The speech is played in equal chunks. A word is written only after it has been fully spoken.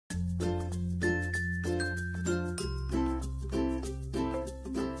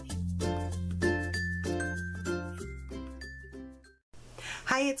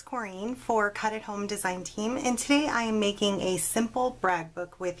Hi, it's Corrine for Cut at Home Design Team, and today I am making a simple brag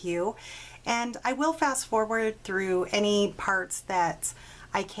book with you, and I will fast forward through any parts that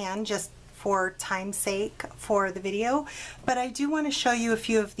I can just for time's sake for the video, but I do want to show you a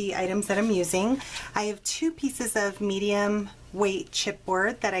few of the items that I'm using. I have two pieces of medium weight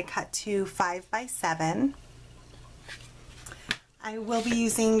chipboard that I cut to 5 by 7. I will be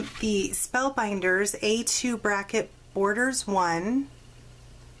using the Spellbinders A2 bracket borders 1.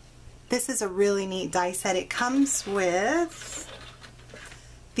 This is a really neat die set. It comes with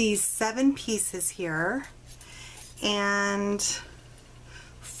these 7 pieces here, and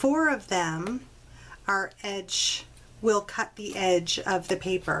 4 of them are will cut the edge of the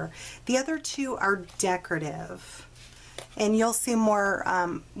paper. The other 2 are decorative, and you'll see more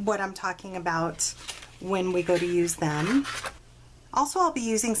what I'm talking about when we go to use them. Also, I'll be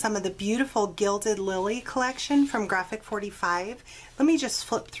using some of the beautiful Gilded Lily collection from Graphic 45. Let me just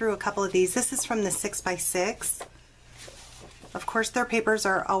flip through a couple of these. This is from the 6 by 6. Of course, their papers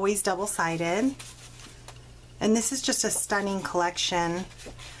are always double-sided. And this is just a stunning collection.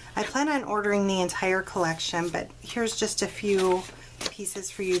 I plan on ordering the entire collection, but here's just a few pieces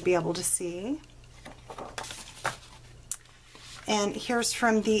for you to be able to see. And here's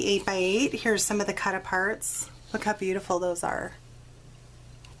from the 8 by 8. Here's some of the cut-aparts. Look how beautiful those are.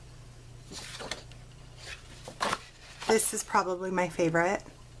 This is probably my favorite.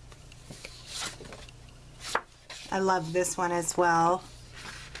 I love this one as well.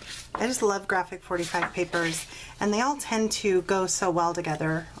 I just love Graphic 45 papers, and they all tend to go so well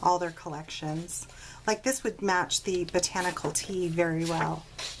together, all their collections. Like this would match the botanical tea very well.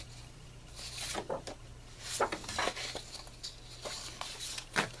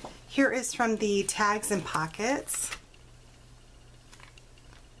 Here is from the Tags and Pockets.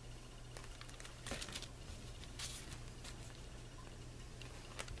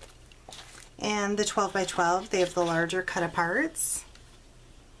 And the 12 by 12, they have the larger cut-aparts.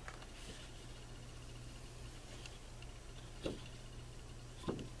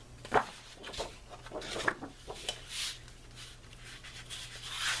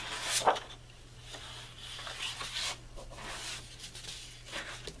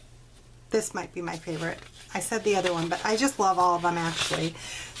 This might be my favorite. I said the other one, but I just love all of them actually.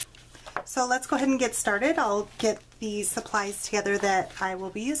 So let's go ahead and get started. I'll get the supplies together that I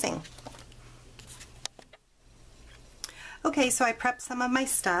will be using. Okay, so I prepped some of my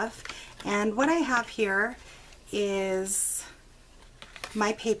stuff, and what I have here is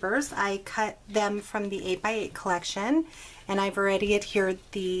my papers. I cut them from the 8 by 8 collection, and I've already adhered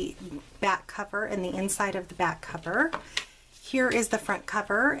the back cover and the inside of the back cover. Here is the front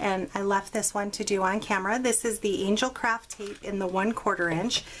cover, and I left this one to do on camera. This is the Angel Craft tape in the 1/4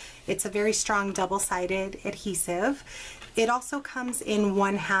 inch. It's a very strong double-sided adhesive. It also comes in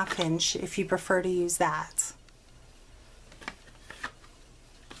 1/2 inch if you prefer to use that.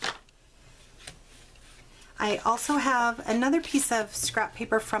 I also have another piece of scrap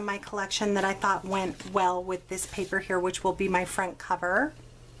paper from my collection that I thought went well with this paper here, which will be my front cover.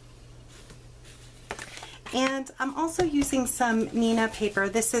 And I'm also using some Nina paper.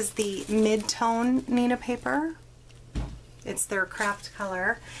 This is the mid-tone Nina paper. It's their craft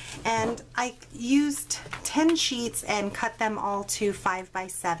color. And I used 10 sheets and cut them all to 5 by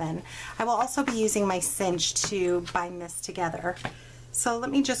 7. I will also be using my cinch to bind this together. So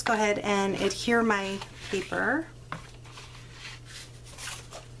let me just go ahead and adhere my paper.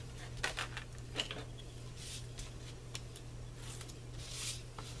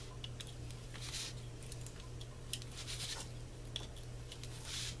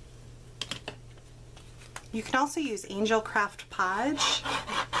 You can also use Angel Craft Podge,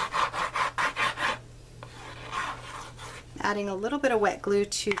 adding a little bit of wet glue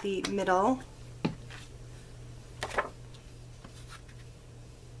to the middle.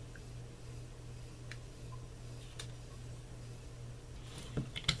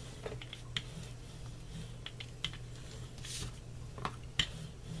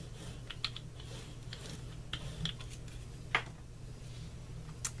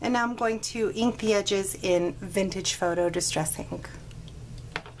 And now I'm going to ink the edges in Vintage Photo Distress ink.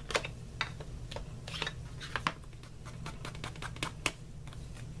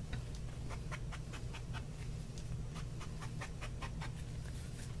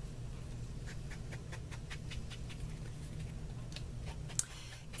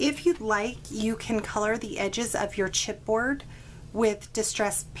 If you'd like, you can color the edges of your chipboard with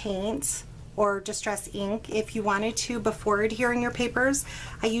distress paint or distress ink if you wanted to before adhering your papers.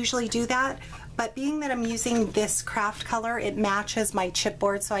 I usually do that, but being that I'm using this craft color, it matches my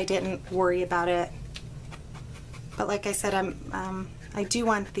chipboard, so I didn't worry about it. But like I said, I'm I do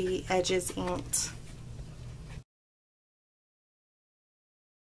want the edges inked.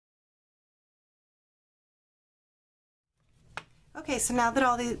 Okay, so now that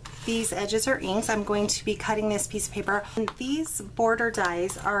all these edges are inked, I'm going to be cutting this piece of paper. And these border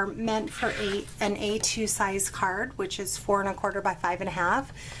dies are meant for an A2 size card, which is 4 1/4 by 5 1/2.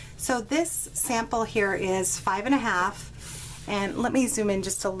 So this sample here is 5 1/2, and let me zoom in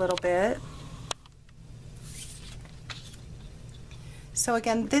just a little bit. So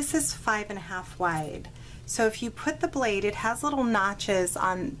again, this is 5 1/2 wide. So if you put the blade, it has little notches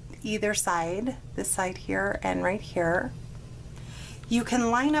on either side, this side here and right here. You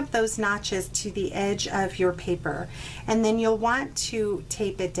can line up those notches to the edge of your paper, and then you'll want to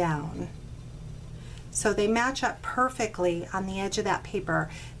tape it down so they match up perfectly on the edge of that paper.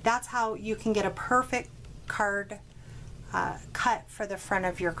 That's how you can get a perfect card cut for the front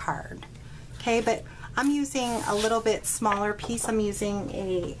of your card. Okay, but I'm using a little bit smaller piece. I'm using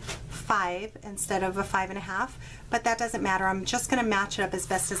a 5 instead of a 5 1/2, but that doesn't matter. I'm just going to match it up as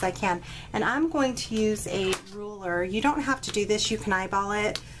best as I can. And I'm going to use a ruler. You don't have to do this, you can eyeball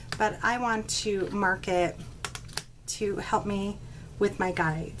it, but I want to mark it to help me with my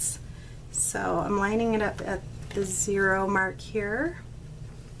guides. So I'm lining it up at the 0 mark here.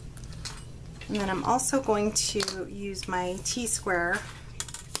 And then I'm also going to use my T-square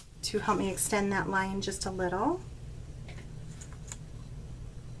to help me extend that line just a little.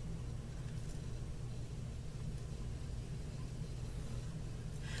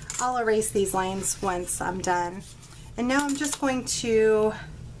 I'll erase these lines once I'm done. And now I'm just going to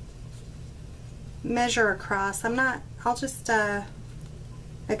measure across. I'll just,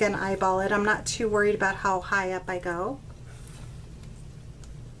 again, eyeball it. I'm not too worried about how high up I go.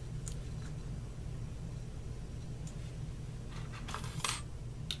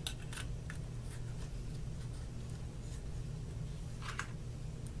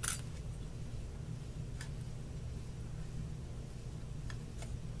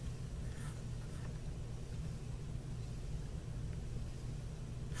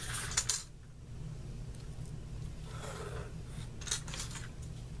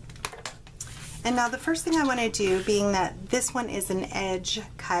 And now the first thing I want to do, being that this one is an edge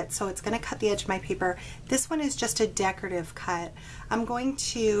cut, so it's going to cut the edge of my paper, this one is just a decorative cut. I'm going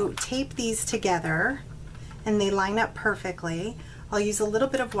to tape these together and they line up perfectly. I'll use a little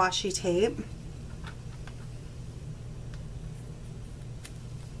bit of washi tape.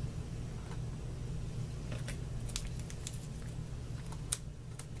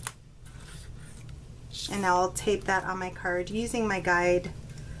 And I'll tape that on my card using my guide,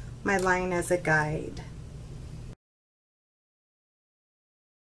 my line as a guide.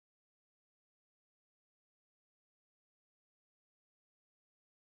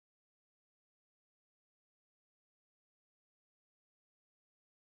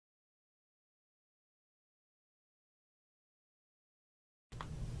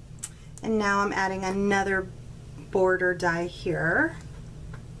 And now I'm adding another border die here.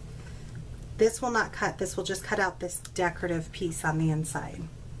 This will not cut, this will just cut out this decorative piece on the inside.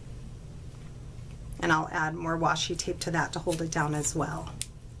 And I'll add more washi tape to that to hold it down as well.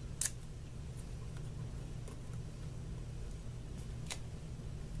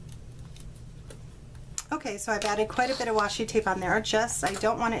 Okay, so I've added quite a bit of washi tape on there, I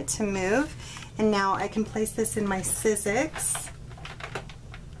don't want it to move. And now I can place this in my Sizzix.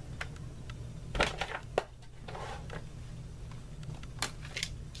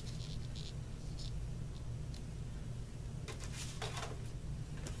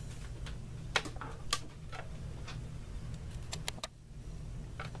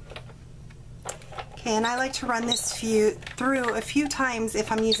 Okay, and I like to run this through a few times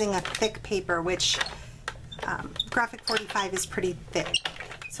if I'm using a thick paper, which Graphic 45 is pretty thick.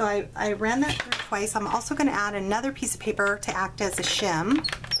 So I ran that through twice. I'm also going to add another piece of paper to act as a shim.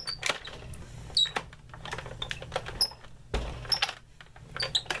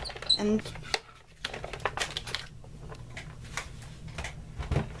 And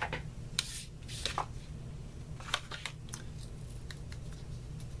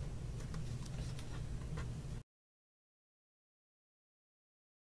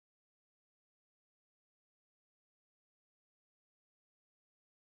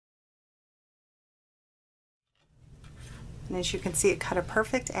And as you can see, it cut a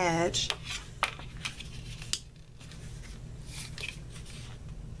perfect edge.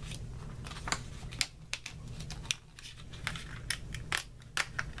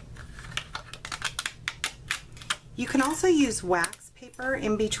 You can also use wax paper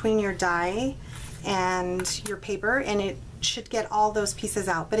in between your die and your paper, and it should get all those pieces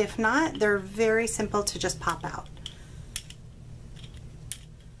out. But if not, they're very simple to just pop out.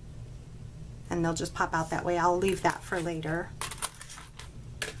 and they'll just pop out that way. I'll leave that for later.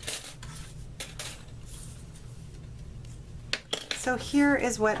 So here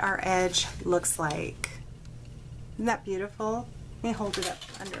is what our edge looks like. Isn't that beautiful? Let me hold it up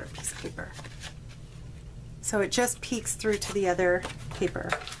under a piece of paper. So it just peeks through to the other paper.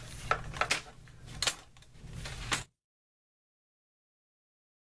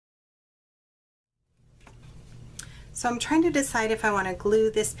 So I'm trying to decide if I want to glue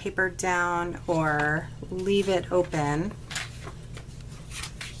this paper down or leave it open.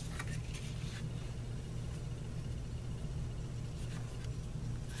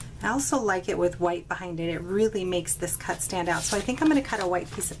 I also like it with white behind it. It really makes this cut stand out. So I think I'm going to cut a white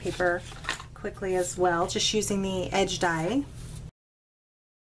piece of paper quickly as well, just using the edge die.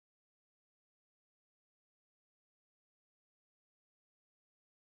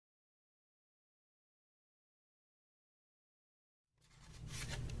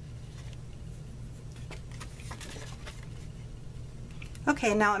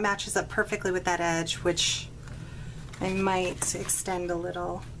 Okay, now it matches up perfectly with that edge, which I might extend a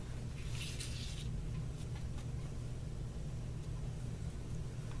little.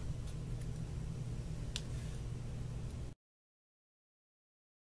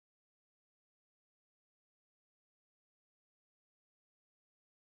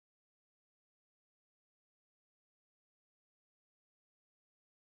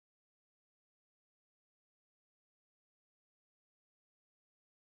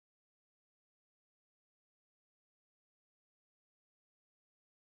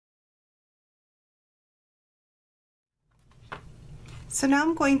 So now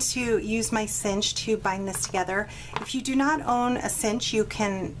I'm going to use my cinch to bind this together. If you do not own a cinch, you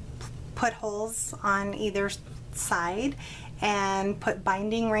can put holes on either side and put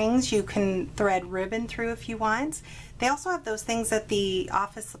binding rings. You can thread ribbon through if you want. They also have those things at the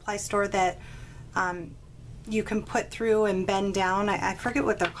office supply store that you can put through and bend down. I forget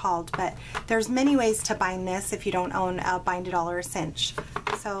what they're called, but there's many ways to bind this if you don't own a bind-it-all or a cinch.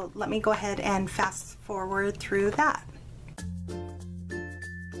 So let me go ahead and fast forward through that.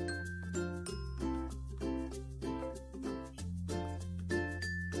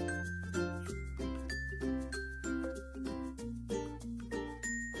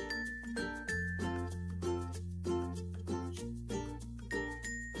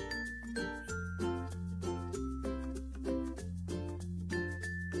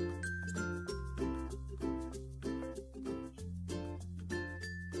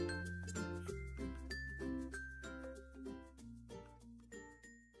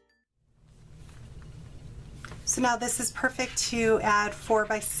 So now this is perfect to add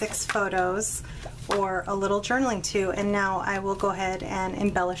 4x6 photos or a little journaling to, and now I will go ahead and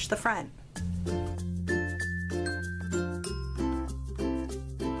embellish the front.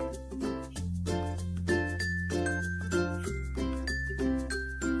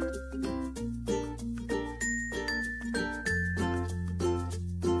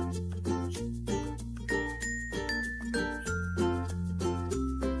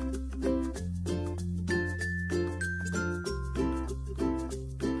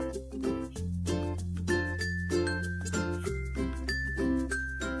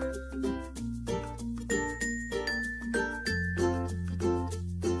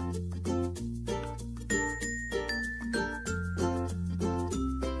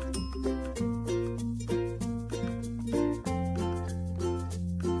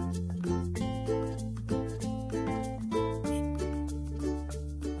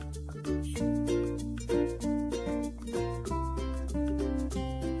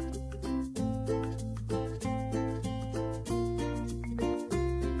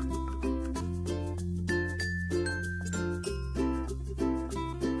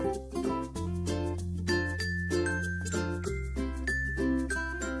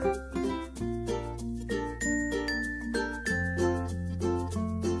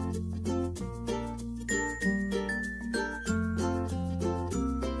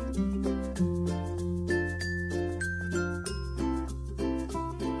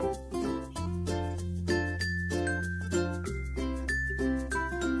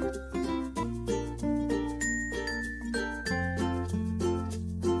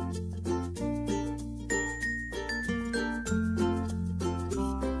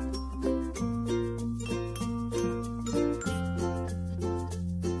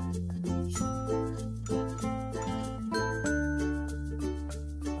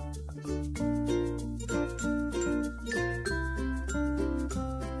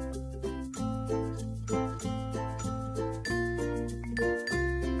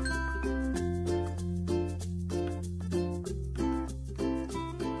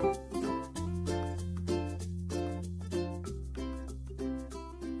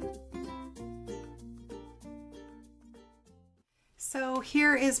 So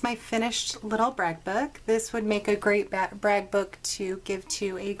here is my finished little brag book. This would make a great brag book to give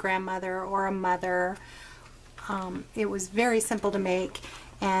to a grandmother or a mother. It was very simple to make,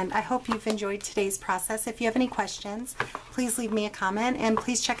 and I hope you've enjoyed today's process. If you have any questions, please leave me a comment, and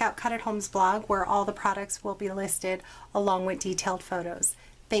please check out Cut at Home's blog where all the products will be listed along with detailed photos.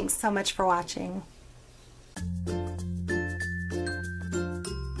 Thanks so much for watching.